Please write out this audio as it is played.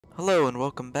Hello and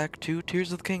welcome back to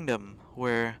Tears of the Kingdom,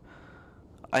 where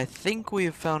I think we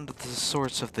have found the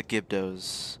source of the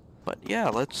Gibdos. But yeah,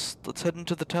 let's head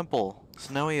into the temple.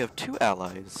 So now we have two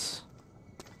allies.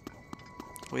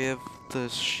 We have the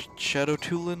Shadow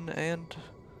Tulin and...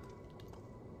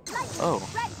 Oh.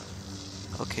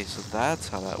 Okay, so that's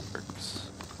how that works.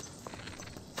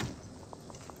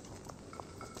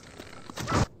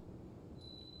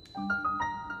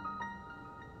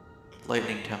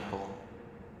 Lightning Temple.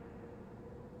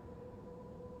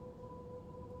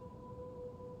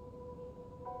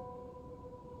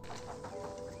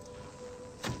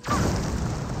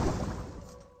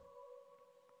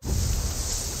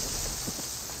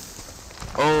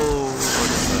 Oh, what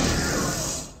is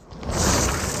that?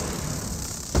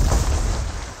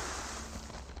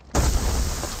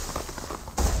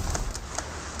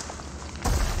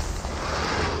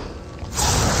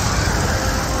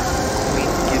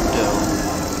 Queen Gibdo.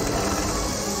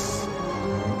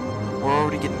 We're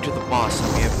already getting to the boss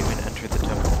and we haven't even entered the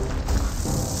temple.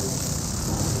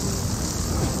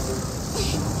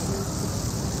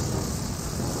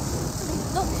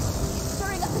 Look, it's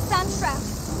stirring up the sand shroud.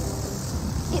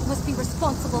 It must be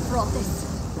responsible for all this.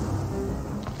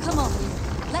 Come on,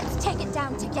 let's take it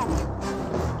down together.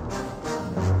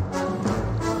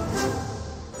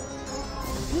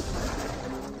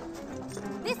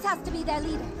 This has to be their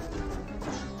leader.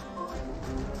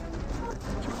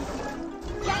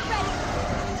 Get ready!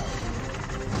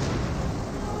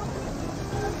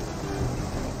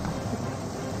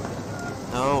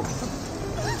 No.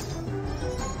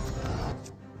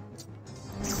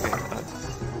 Okay,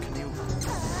 can you...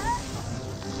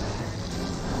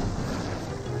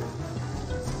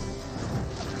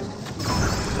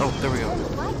 Oh, there we go.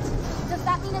 What? Does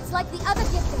that mean it's like the other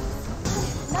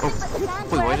giftings? Nothing but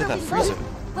sand Wait, why did wherever that we freeze look. it?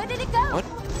 Where did it go? What?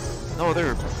 No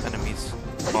other enemies,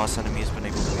 boss enemies, been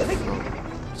able to be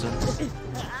frozen.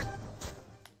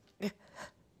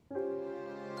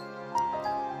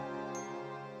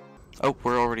 Oh,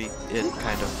 we're already in,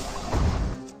 kind of.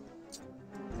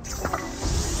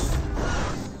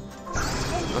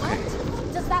 Okay,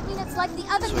 Does that mean it's like the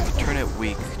other so we can giftings? turn it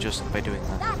weak just by doing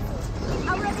that. That's it.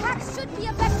 Our attacks should be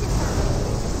effective now.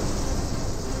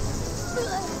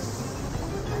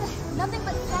 Nothing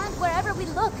but sand wherever we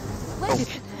look. Where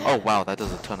Oh wow, that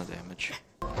does a ton of damage.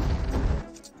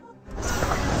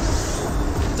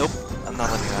 Nope, I'm not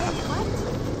letting that happen. What?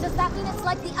 Does that mean it's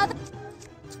like the other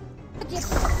gift?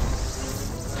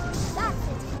 That's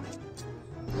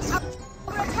it.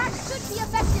 Our attacks should be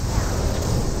effective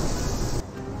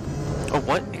now. Oh,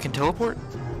 what? It can teleport?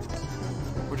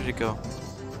 Where did it go?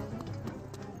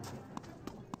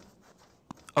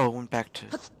 Oh, it went back to...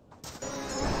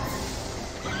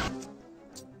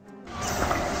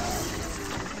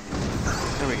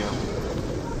 There we go.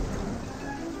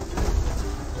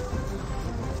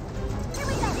 Here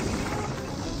we go.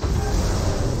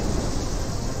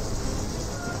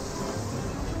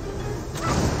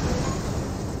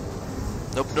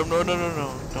 Nope, no, no, no, no,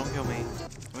 no, don't kill me.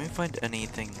 Let me find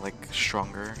anything, like,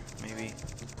 stronger, maybe.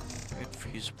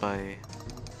 Confused by...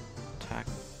 attack...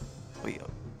 Wait,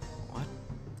 what?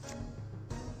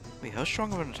 Wait, how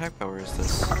strong of an attack power is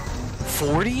this?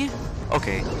 40?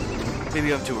 Okay,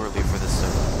 maybe I'm too early for this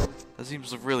stuff. That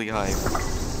seems really high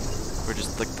for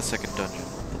just, like, the second dungeon,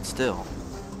 but still.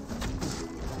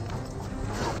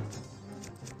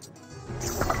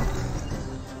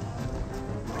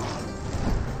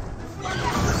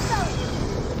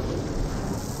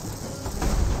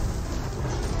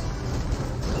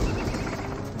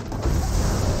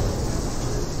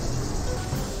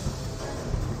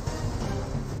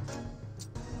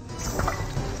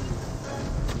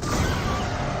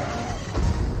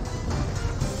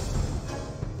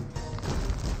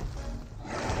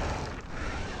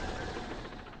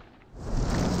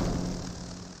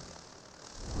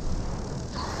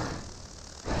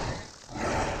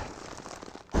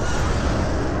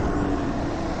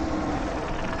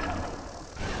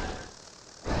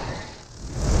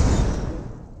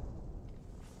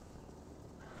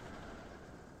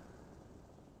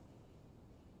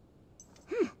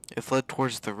 It led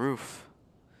towards the roof.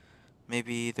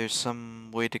 Maybe there's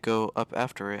some way to go up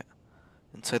after it.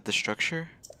 Inside the structure?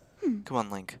 Come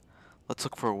on, Link. Let's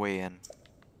look for a way in.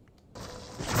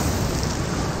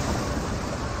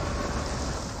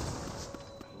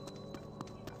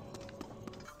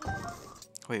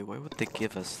 Wait, why would they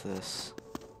give us this?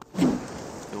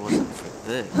 If it wasn't for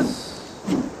this.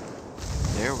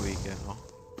 There we go.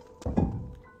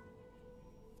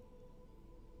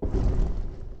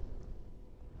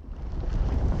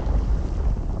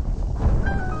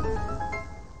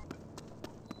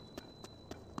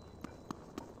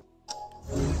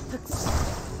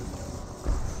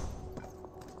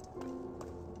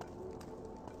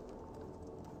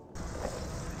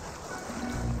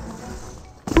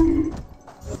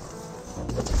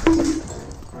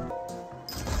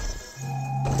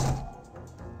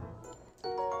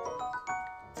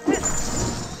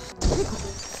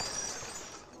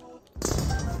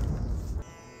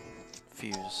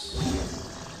 Fuse.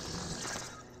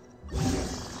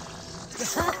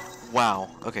 Wow,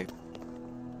 okay.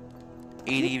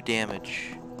 80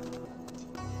 damage.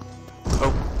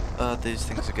 Oh, these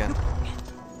things again.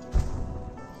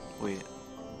 Wait.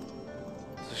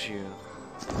 This is you.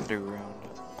 Underground.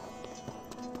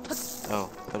 Oh,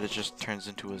 but it just turns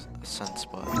into a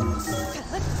sunspot.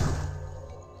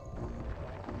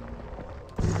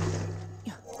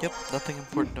 Yep, nothing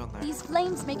important down there. These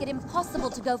flames make it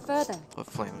impossible to go further. What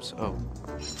flames? Oh.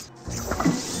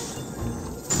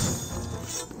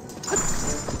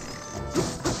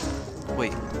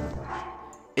 Wait.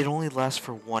 It only lasts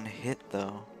for one hit,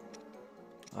 though.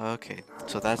 Okay,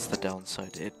 so that's the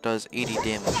downside. It does 80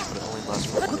 damage, but it only lasts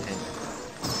for one hit.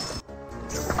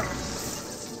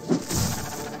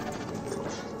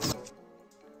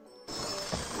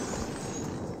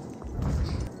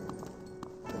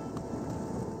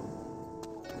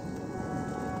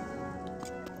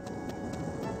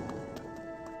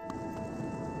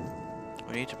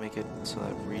 We need to make it so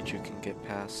that Riju can get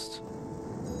past.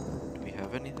 Do we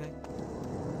have anything?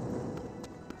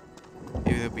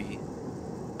 Maybe there'll be...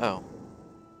 Oh.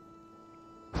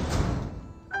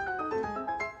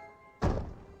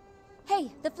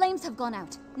 Hey, the flames have gone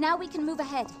out. Now we can move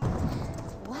ahead.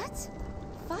 What?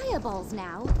 Fireballs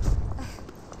now?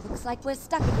 Looks like we're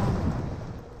stuck again.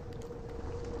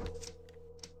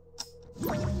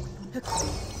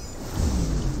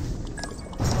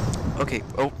 Okay,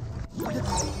 oh.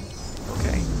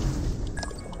 Okay.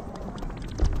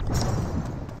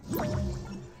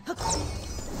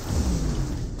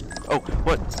 Oh,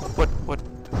 what?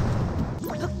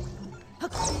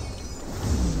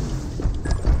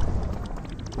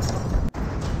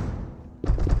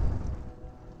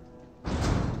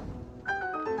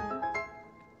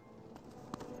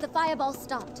 The fireball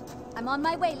stopped. I'm on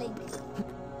my way, Link.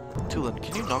 Tulin,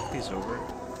 can you knock these over?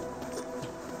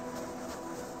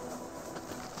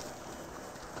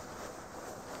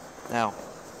 Now.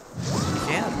 You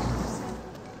can.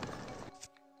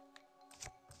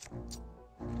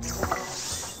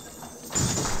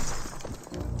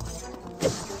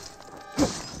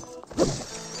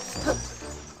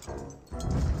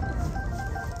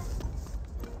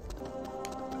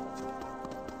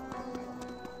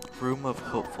 Room of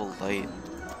Hopeful Light.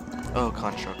 Oh,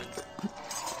 construct.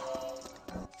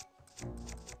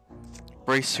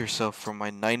 Brace yourself for my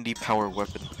 90 power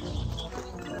weapon.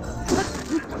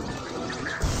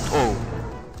 Oh.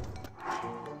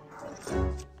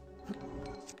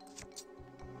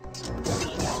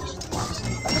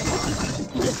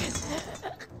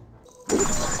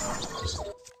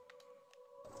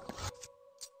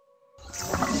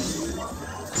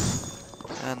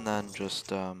 And then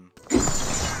just, ooh,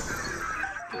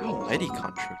 mighty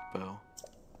construct bow.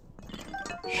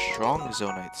 Strong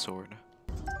Zonite sword.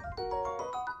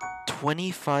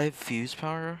 25 fuse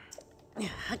power?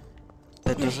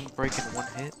 That doesn't break in one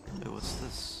hit? Wait, what's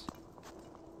this?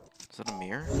 Is that a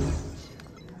mirror?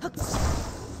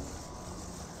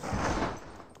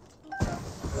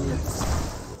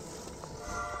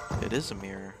 It is a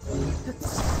mirror.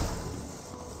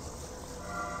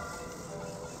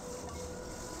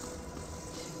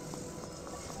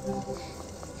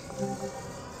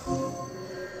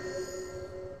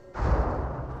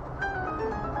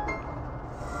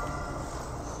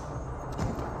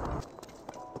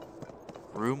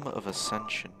 Room of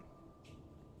Ascension.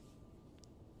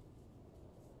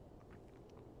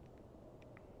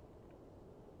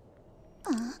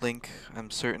 Link, I'm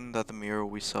certain that the mirror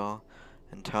we saw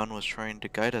in town was trying to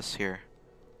guide us here.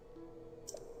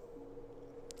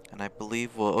 And I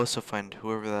believe we'll also find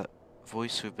whoever that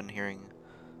voice we've been hearing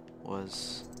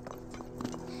was.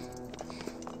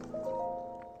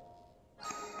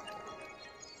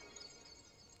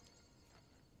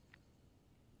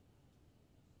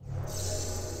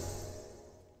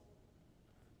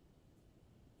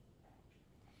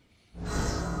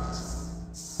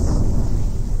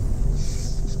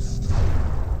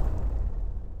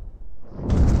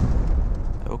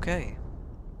 Okay.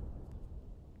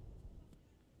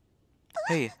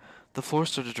 Hey, the floor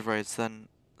started to rise, then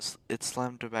it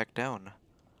slammed back down.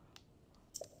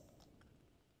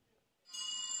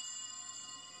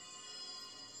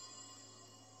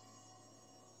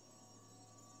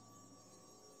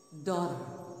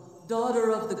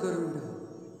 Daughter of the Garuda.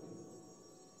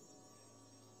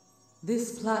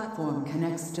 This platform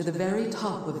connects to the very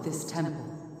top of this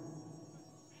temple.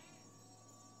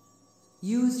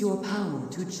 Use your power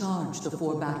to charge the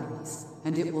 4 batteries,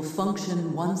 and it will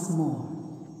function once more.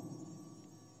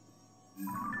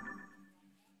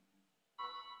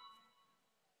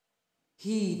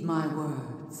 Heed my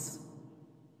words.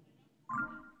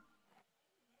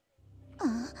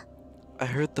 I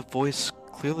heard the voice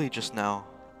clearly just now.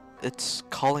 It's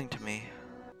calling to me.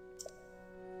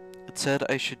 It said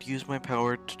I should use my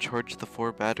power to charge the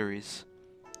 4 batteries.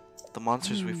 The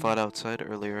monsters we fought outside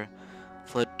earlier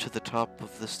fled to the top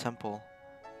of this temple.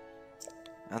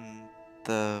 And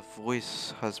the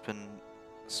voice has been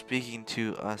speaking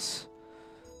to us.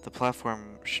 The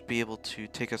platform should be able to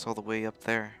take us all the way up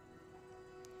there.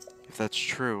 If that's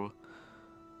true,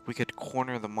 we could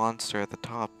corner the monster at the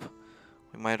top.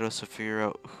 We might also figure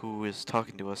out who is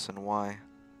talking to us and why.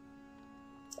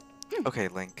 Okay,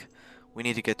 Link. We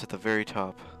need to get to the very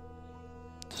top.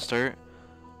 To start,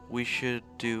 we should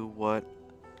do what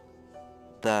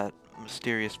that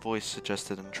mysterious voice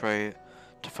suggested and try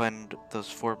to find those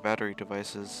 4 battery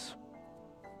devices.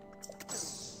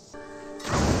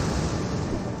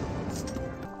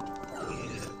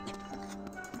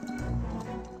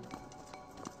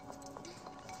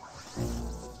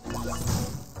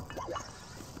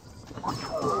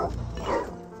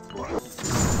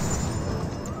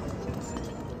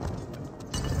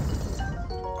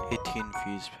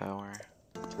 Fuse power.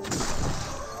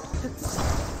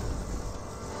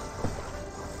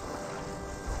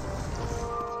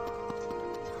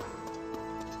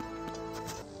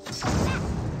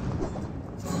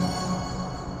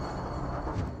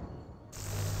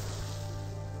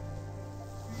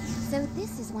 So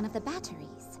this is one of the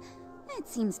batteries. It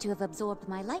seems to have absorbed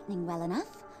my lightning well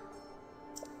enough.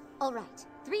 All right,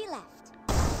 3 left.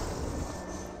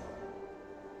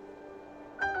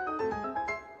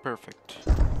 Perfect.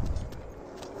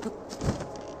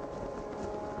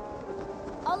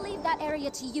 I'll leave that area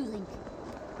to you, Link.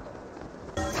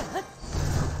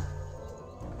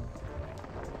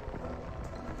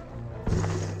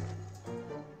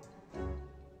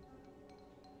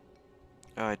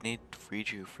 Oh, I'd need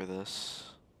Riju for this.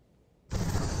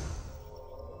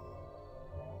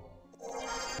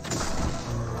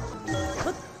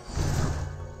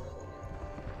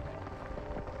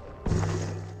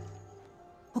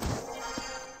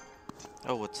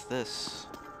 Oh, what's this?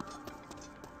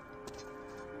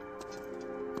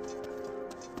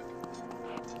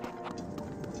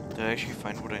 Did I actually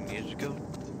find what I needed to go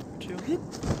to?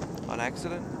 On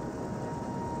accident?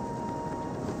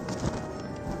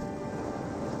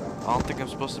 I don't think I'm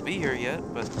supposed to be here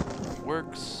yet, but it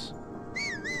works.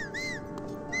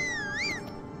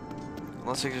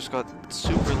 Unless I just got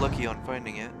super lucky on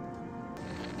finding it.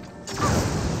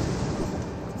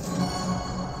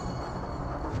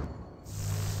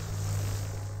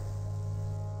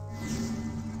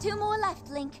 Two more left,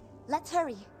 Link. Let's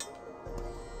hurry.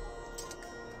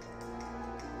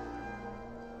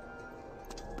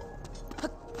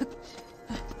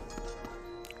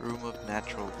 Room of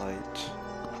natural light.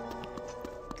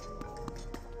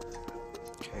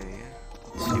 Okay,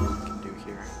 let's see what we can do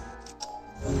here.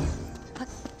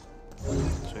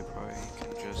 So I probably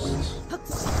can just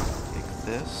take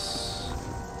this.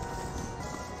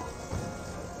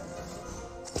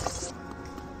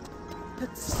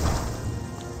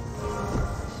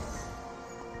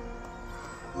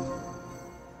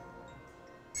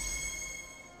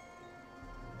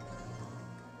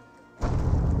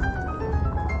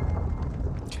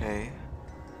 Okay,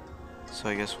 so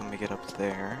I guess when we get up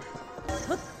there,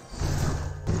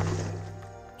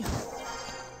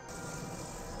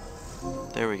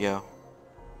 there we go.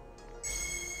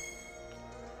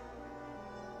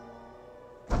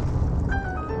 I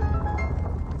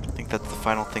think that's the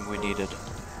final thing we needed.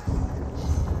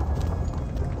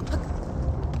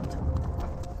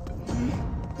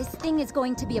 This thing is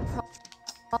going to be a problem.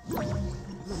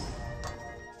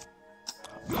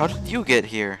 How did you get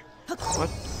here? What?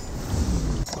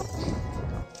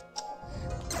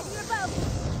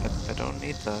 I don't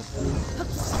need that.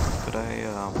 Could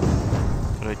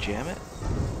I jam it?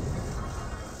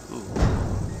 Ooh.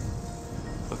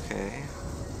 Okay.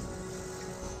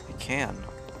 I can.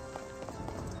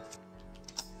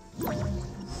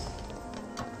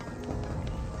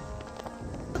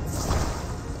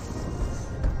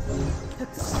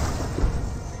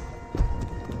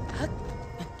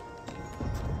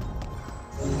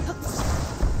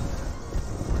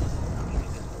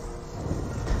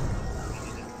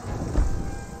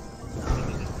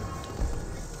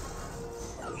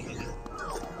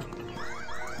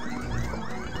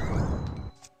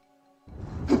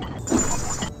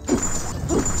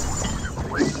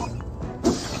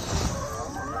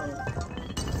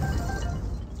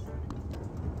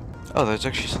 Oh, there's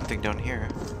actually something down here.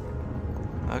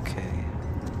 Okay.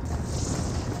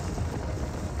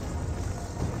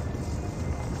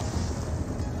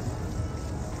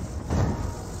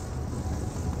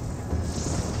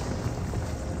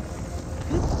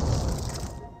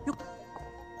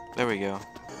 There we go.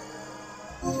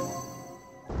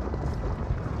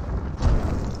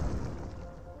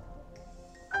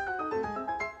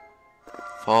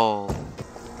 Fall.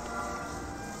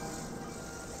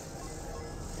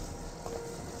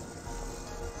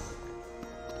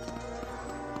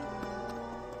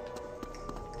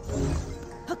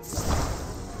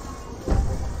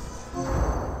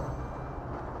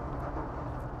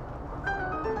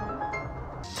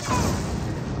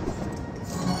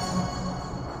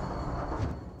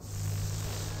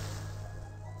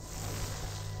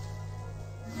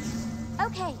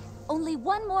 Okay, only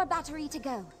one more battery to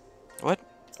go. What?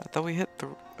 I thought we hit the.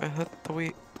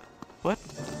 What?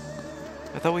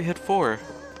 I thought we hit 4.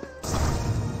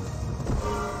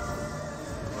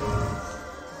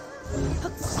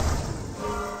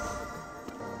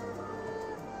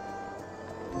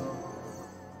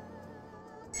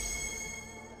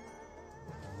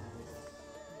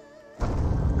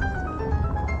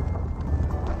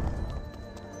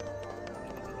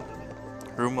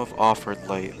 Room of offered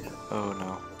light. Oh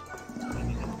no.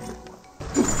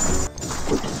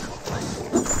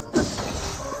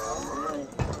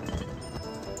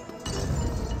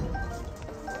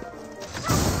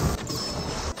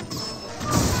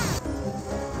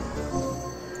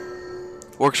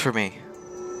 Works for me.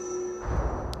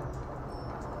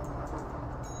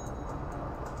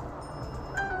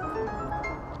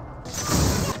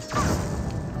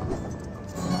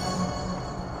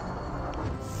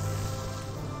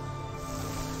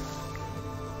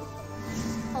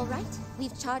 All right,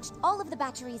 we've charged all of the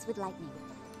batteries with lightning.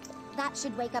 That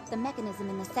should wake up the mechanism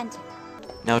in the center.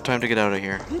 Now time to get out of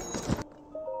here.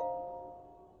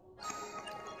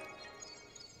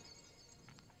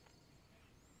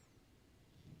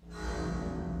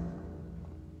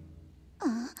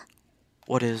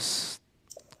 What is...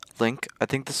 Link? I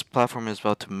think this platform is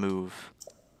about to move.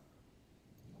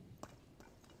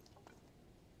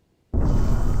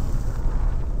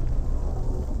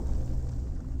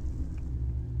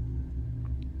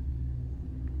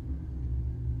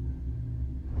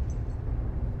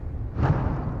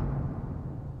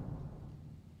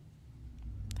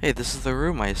 Hey, this is the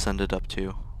room I ascended up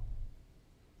to.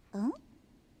 Oh?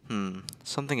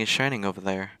 Something is shining over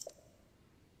there.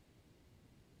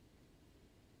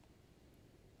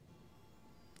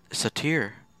 It's a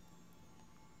tear.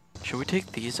 Should we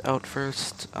take these out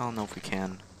first? I don't know if we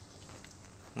can.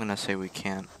 I'm gonna say we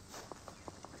can't.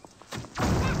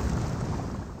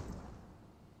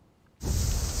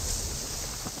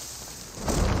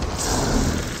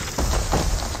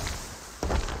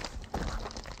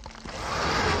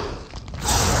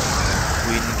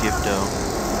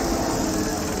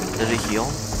 Did it heal?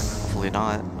 Hopefully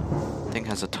not. Thing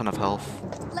has a ton of health.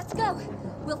 Let's go.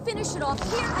 We'll finish it off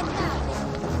here and now.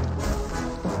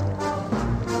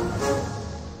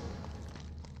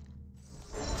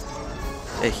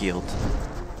 It healed.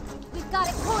 We've got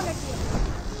it cornered here.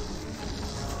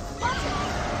 Watch it.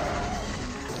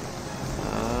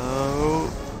 Oh,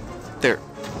 there.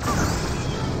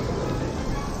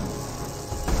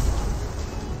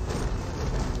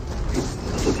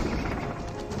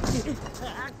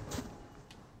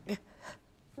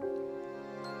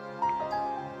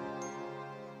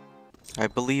 I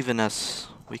believe in us.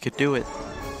 We could do it.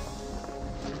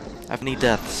 Have any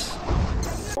deaths?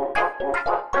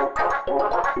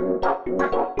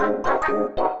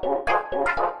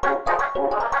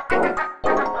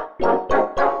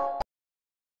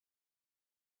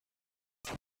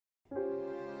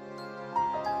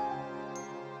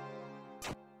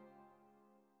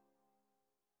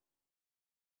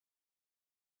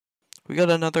 We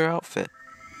got another outfit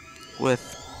with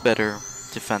better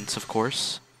defense, of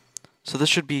course. So this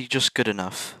should be just good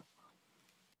enough.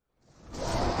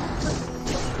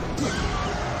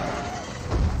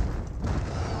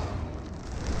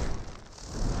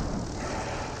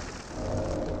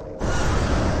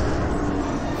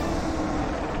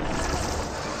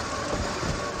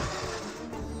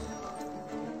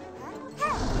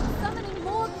 Summoning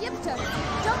more Gyptos.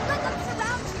 Don't let them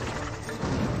surround you.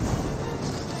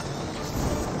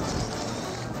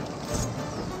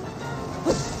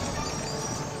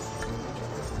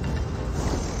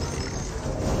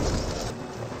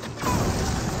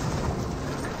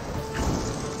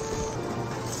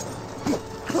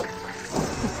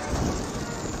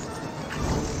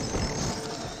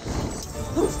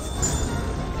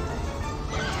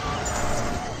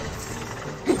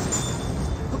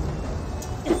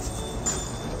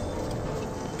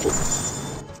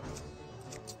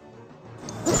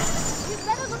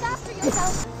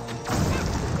 yourself.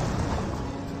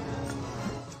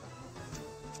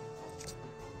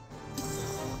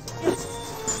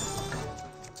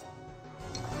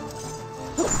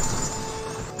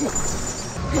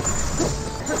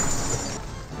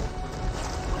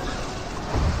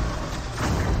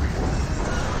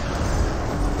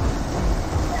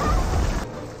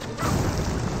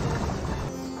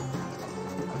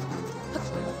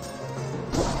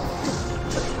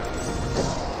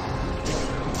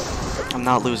 I'm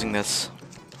not losing this.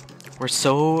 We're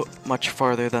so much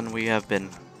farther than we have been.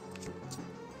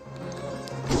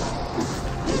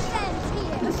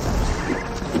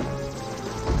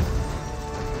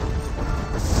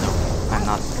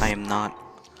 I am not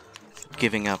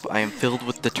giving up. I am filled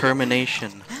with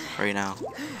determination right now.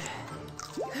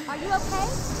 Are you okay?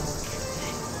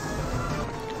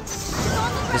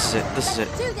 This is it. This is it.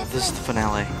 This is the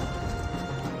finale.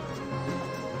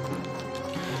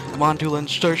 Come on, Tulin,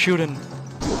 start shooting.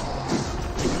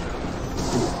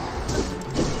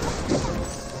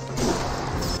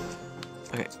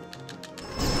 Okay.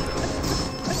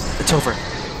 It's over.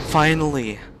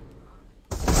 Finally.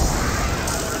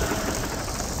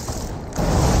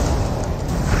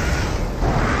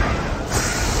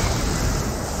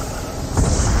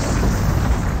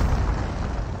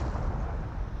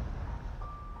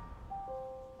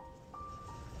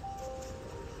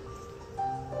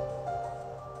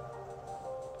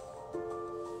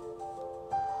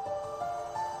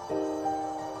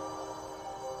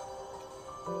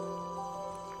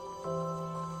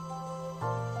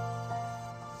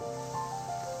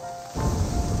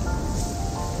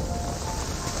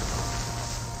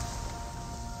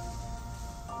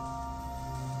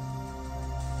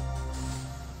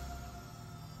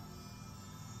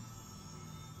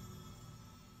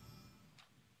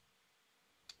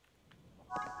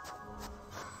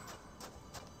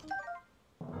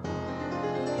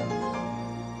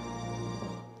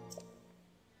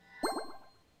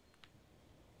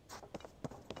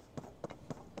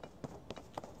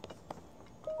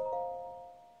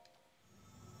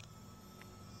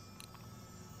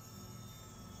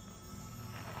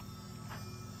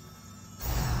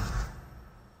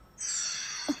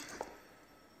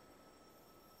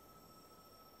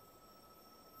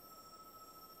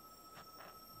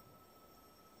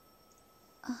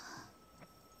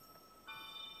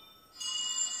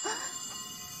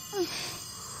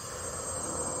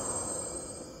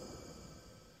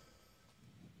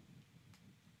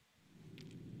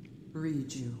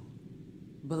 Riju,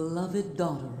 beloved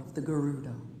daughter of the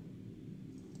Gerudo.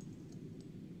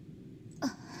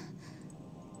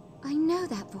 I know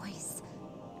that voice.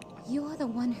 You're the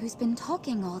one who's been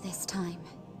talking all this time.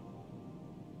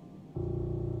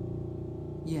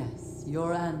 Yes,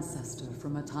 your ancestor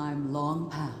from a time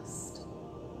long past.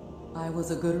 I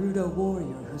was a Gerudo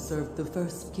warrior who served the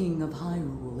first king of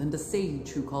Hyrule and a sage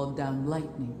who called down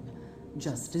lightning,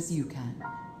 just as you can.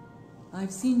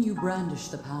 I've seen you brandish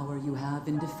the power you have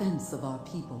in defense of our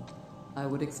people. I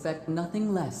would expect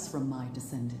nothing less from my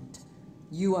descendant.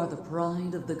 You are the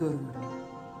pride of the Gerudo.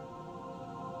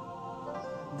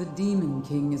 The Demon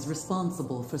King is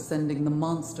responsible for sending the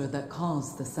monster that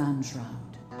caused the Sand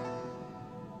Shroud.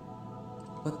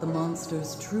 But the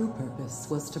monster's true purpose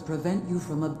was to prevent you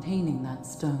from obtaining that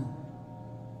stone.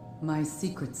 My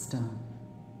secret stone.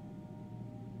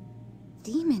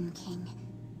 Demon King?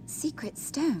 Secret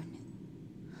stone?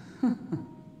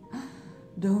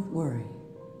 Don't worry.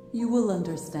 You will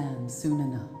understand soon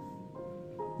enough.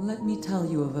 Let me tell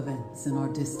you of events in our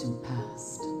distant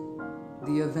past.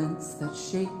 The events that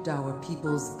shaped our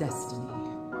people's destiny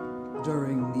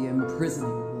during the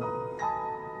imprisoning war.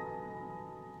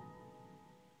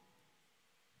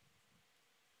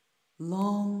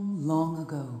 Long, long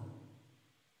ago,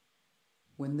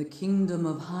 when the kingdom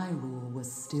of Hyrule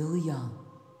was still young,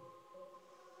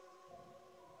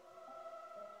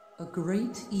 a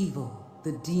great evil,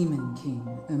 the Demon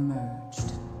King,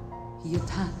 emerged. He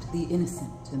attacked the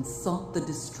innocent and sought the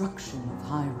destruction of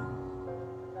Hyrule.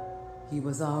 He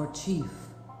was our chief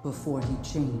before he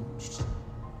changed.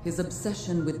 His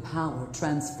obsession with power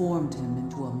transformed him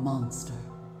into a monster.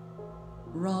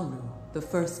 Rauru, the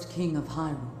first king of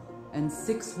Hyrule, and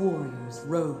 6 warriors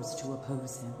rose to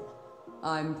oppose him.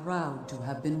 I'm proud to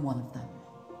have been one of them.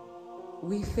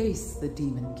 We faced the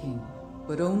Demon King,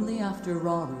 but only after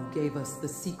Rauru gave us the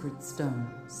secret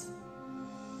stones.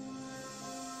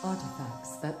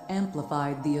 Artifacts that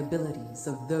amplified the abilities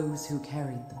of those who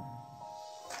carried them.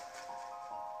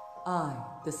 I,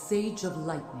 the Sage of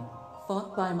Lightning,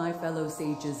 fought by my fellow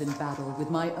sages in battle with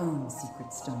my own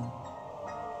secret stone.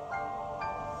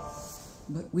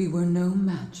 But we were no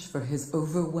match for his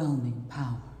overwhelming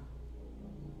power.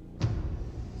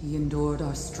 He endured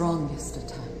our strongest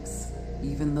attacks,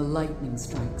 even the lightning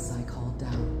strikes I called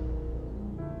down.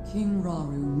 King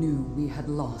Rauru knew we had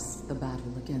lost the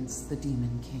battle against the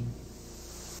Demon King.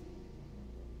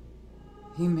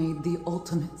 He made the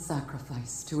ultimate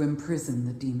sacrifice to imprison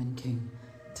the Demon King,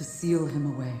 to seal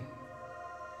him away.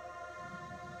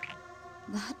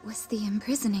 That was the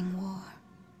imprisoning war.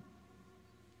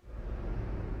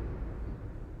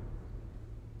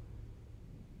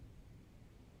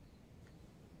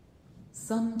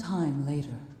 Some time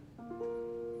later,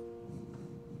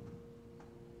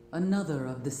 another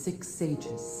of the 6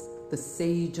 sages, the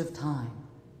Sage of Time,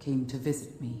 came to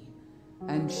visit me,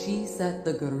 and she set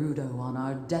the Gerudo on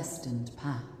our destined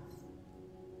path.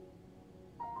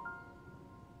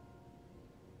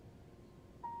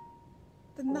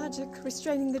 The magic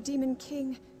restraining the Demon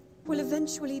King will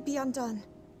eventually be undone.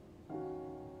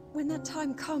 When that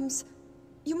time comes,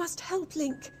 you must help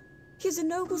Link. He is a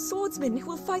noble swordsman who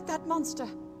will fight that monster.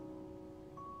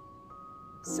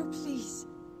 So please,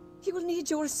 he will need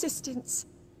your assistance.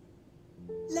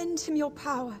 Lend him your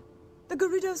power, the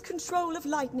Gerudo's control of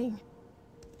lightning.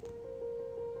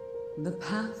 The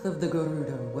path of the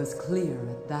Gerudo was clear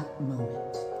at that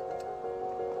moment.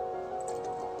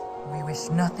 We wish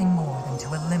nothing more than to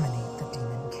eliminate the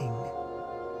Demon King.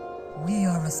 We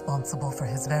are responsible for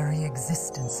his very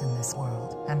existence in this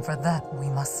world, and for that we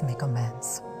must make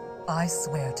amends. I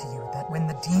swear to you that when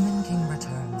the Demon King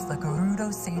returns, the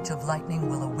Gerudo Sage of Lightning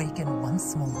will awaken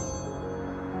once more.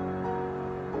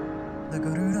 The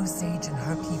Gerudo Sage and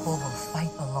her people will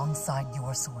fight alongside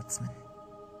your swordsmen.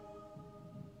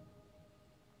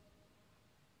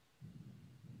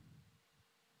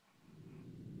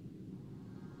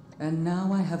 And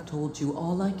now I have told you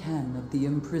all I can of the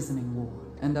imprisoning war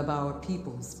and of our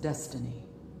people's destiny.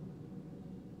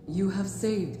 You have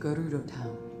saved Gerudo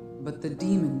Town, but the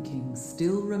Demon King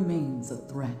still remains a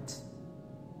threat.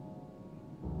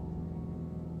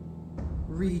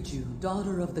 Riju,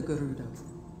 daughter of the Gerudo,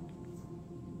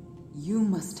 you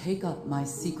must take up my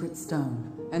secret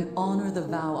stone and honor the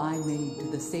vow I made to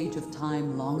the Sage of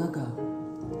Time long ago.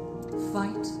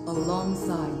 Fight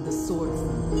alongside the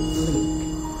swordsman, Link.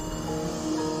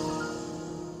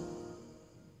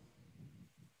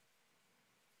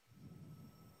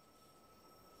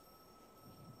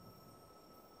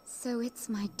 So it's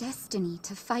my destiny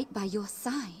to fight by your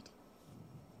side.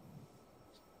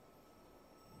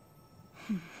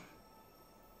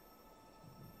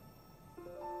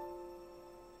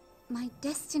 My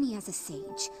destiny as a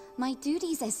sage, my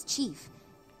duties as chief,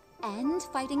 and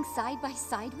fighting side by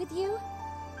side with you?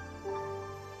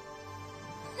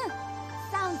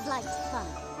 Sounds like fun.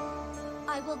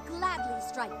 I will gladly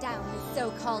strike down the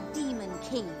so-called Demon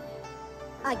King.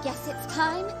 I guess it's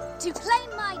time to claim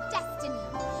my destiny!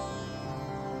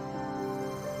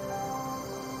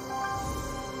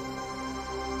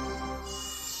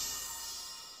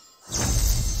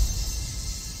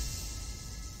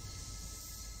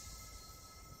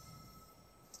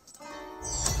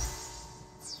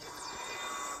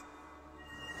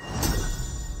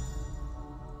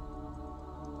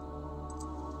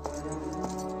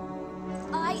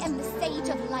 I am the Sage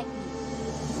of Lightning.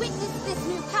 Witness this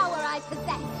new power I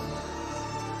possess.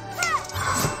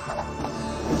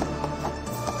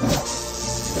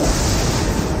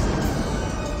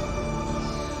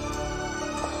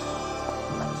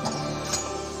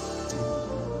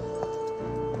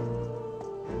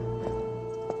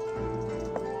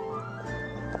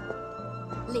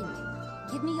 Link,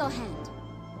 give me your hand.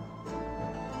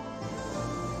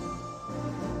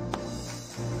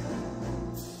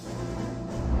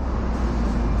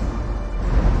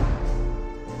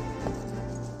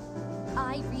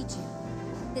 I, Riju,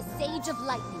 the Sage of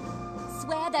Lightning,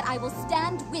 swear that I will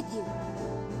stand with you.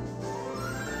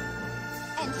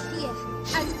 And here,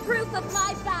 as proof of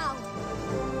my vow,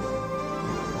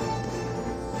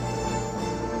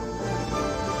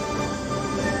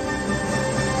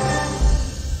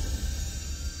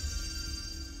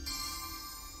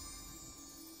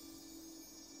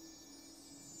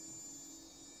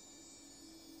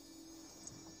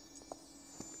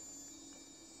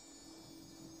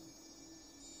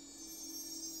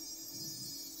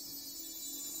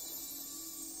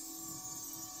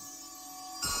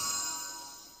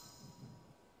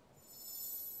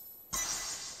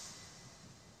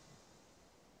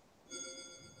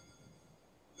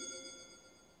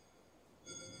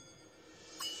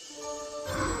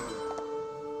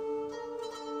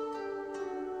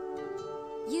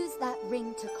 use that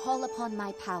ring to call upon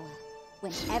my power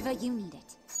whenever you need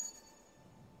it.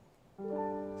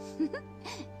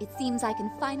 It seems I can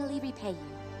finally repay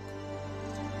you.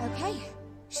 Okay,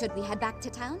 should we head back to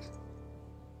town?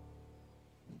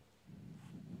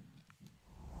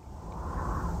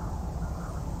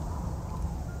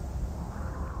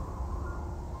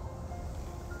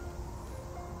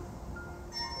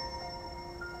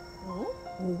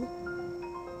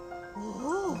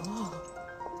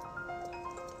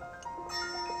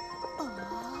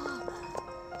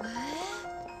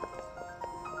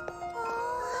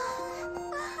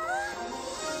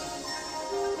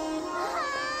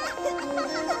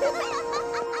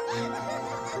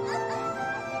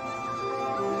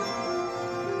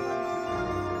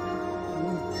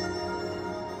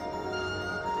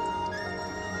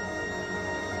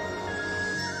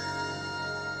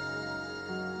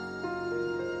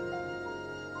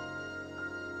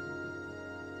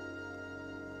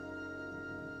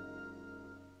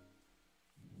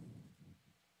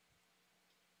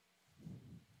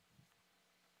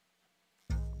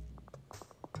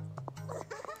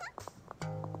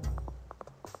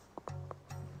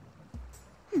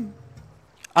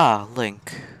 Ah,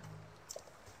 Link.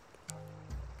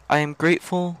 I am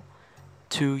grateful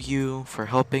to you for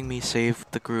helping me save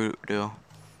the Gerudo.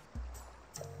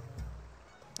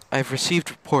 I've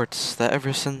received reports that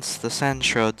ever since the sand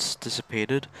shrouds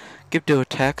dissipated, Gibdo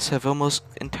attacks have almost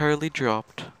entirely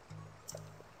dropped.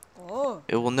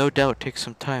 It will no doubt take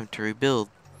some time to rebuild,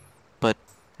 but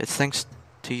it's thanks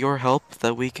to your help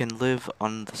that we can live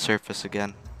on the surface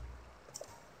again.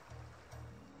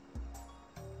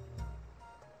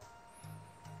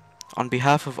 On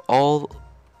behalf of all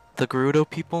the Gerudo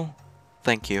people,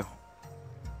 thank you.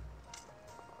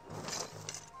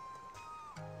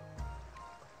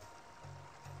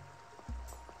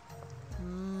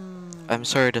 I'm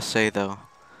sorry to say, though,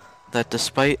 that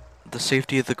despite the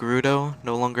safety of the Gerudo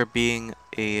no longer being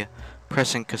a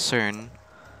pressing concern,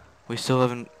 we still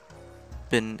haven't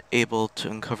been able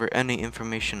to uncover any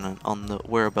information on the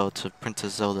whereabouts of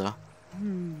Princess Zelda.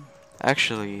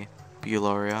 Actually,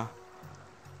 Eularia,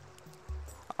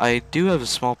 I do have a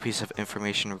small piece of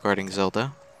information regarding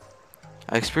Zelda.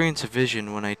 I experienced a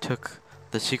vision when I took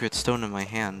the secret stone in my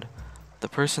hand. The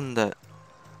person that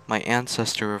my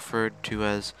ancestor referred to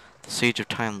as the Sage of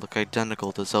Time looked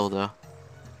identical to Zelda.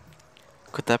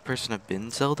 Could that person have been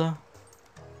Zelda?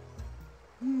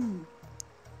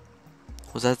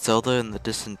 Was that Zelda in the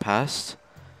distant past?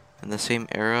 In the same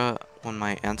era when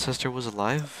my ancestor was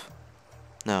alive?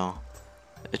 No,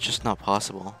 it's just not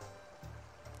possible.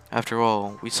 After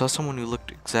all, we saw someone who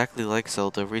looked exactly like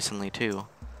Zelda recently too.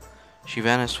 She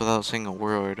vanished without saying a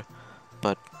word,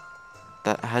 but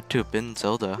that had to have been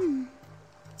Zelda.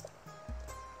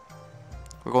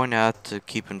 We're going to have to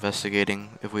keep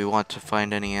investigating if we want to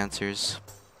find any answers.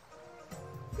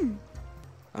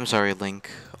 I'm sorry, Link.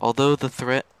 Although the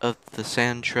threat of the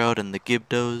Sand Shroud and the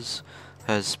Gibdos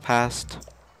has passed,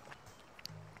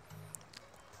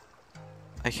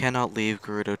 I cannot leave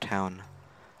Gerudo Town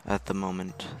at the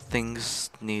moment. Things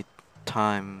need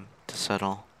time to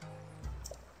settle.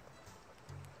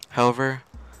 However,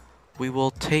 we will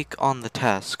take on the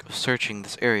task of searching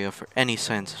this area for any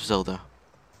signs of Zelda.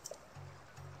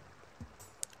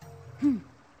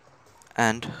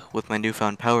 And, with my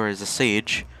newfound power as a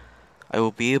sage, I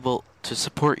will be able to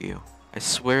support you. I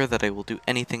swear that I will do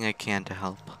anything I can to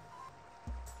help.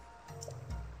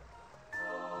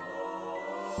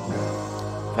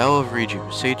 Vow of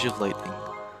Riju, Sage of Lightning.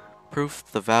 Proof: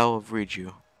 the Vow of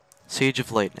Riju. Sage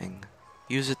of Lightning.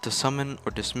 Use it to summon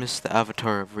or dismiss the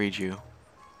avatar of Riju.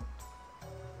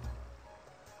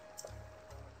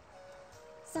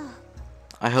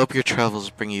 I hope your travels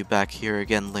bring you back here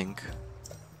again, Link.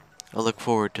 I look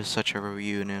forward to such a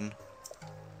reunion.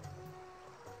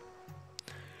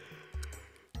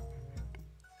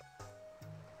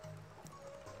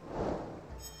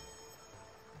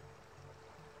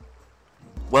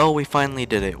 Well, we finally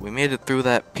did it. We made it through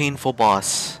that painful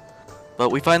boss.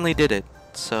 But we finally did it.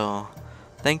 So,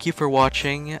 thank you for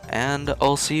watching, and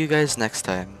I'll see you guys next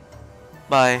time.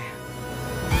 Bye.